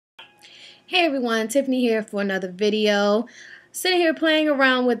Hey everyone, Tiffany here for another video. Sitting here playing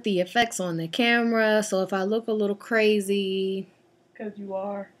around with the effects on the camera, so if I look a little crazy, because you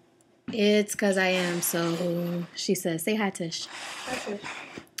are. It's because I am. So she says, say hi, Tish. Hi, Tish.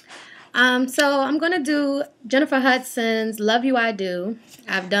 So I'm going to do Jennifer Hudson's Love You I Do.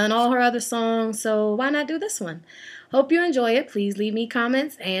 I've done all her other songs, so why not do this one? Hope you enjoy it. Please leave me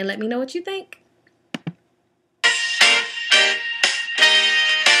comments and let me know what you think.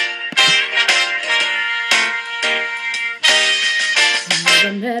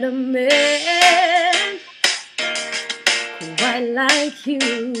 Never met a man quite like you,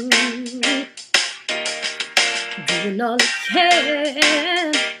 doing all he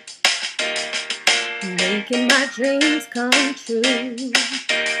can, making my dreams come true.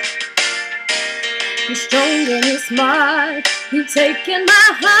 You're strong and you're smart, you've taken my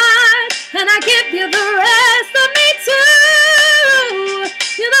heart, and I give you the rest of me too.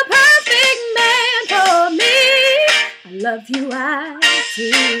 You're the perfect man for me. I love you, I do.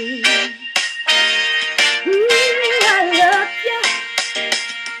 Ooh, I love you.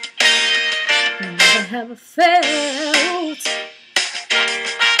 Never have I felt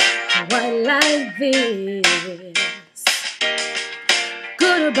quite like this.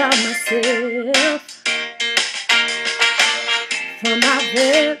 Good about myself from our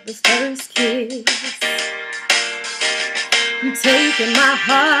very first kiss. You taking my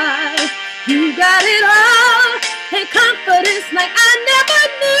heart, you got it all, and confidence like I never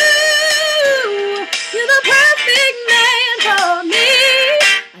knew. You're the perfect man for me.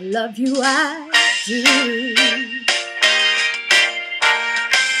 I love you, I do.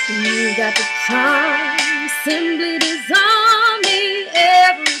 You got the charm, simply disarm me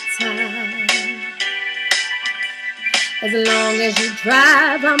every time. As long as you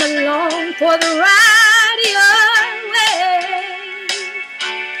drive, I'm along for the ride your way.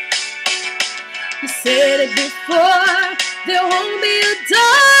 You said it before, there won't be a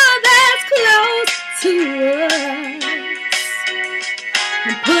door that's closed to us.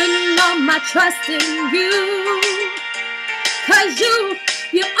 I'm putting all my trust in you, 'cause you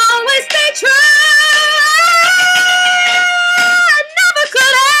always stay true. I never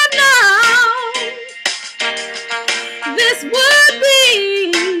could have known this would be.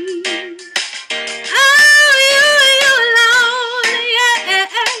 Oh, you alone,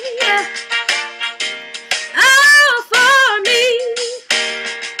 yeah. Oh, for me.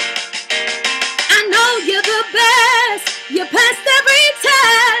 I know you're the best. You passed every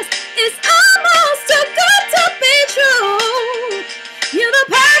test. It's almost too good to be true. You're the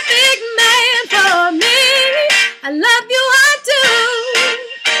perfect man for me. I love you, I do.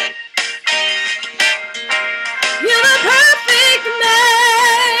 You're the perfect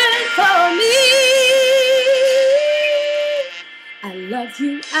man for me. I love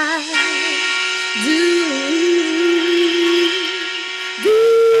you, I do.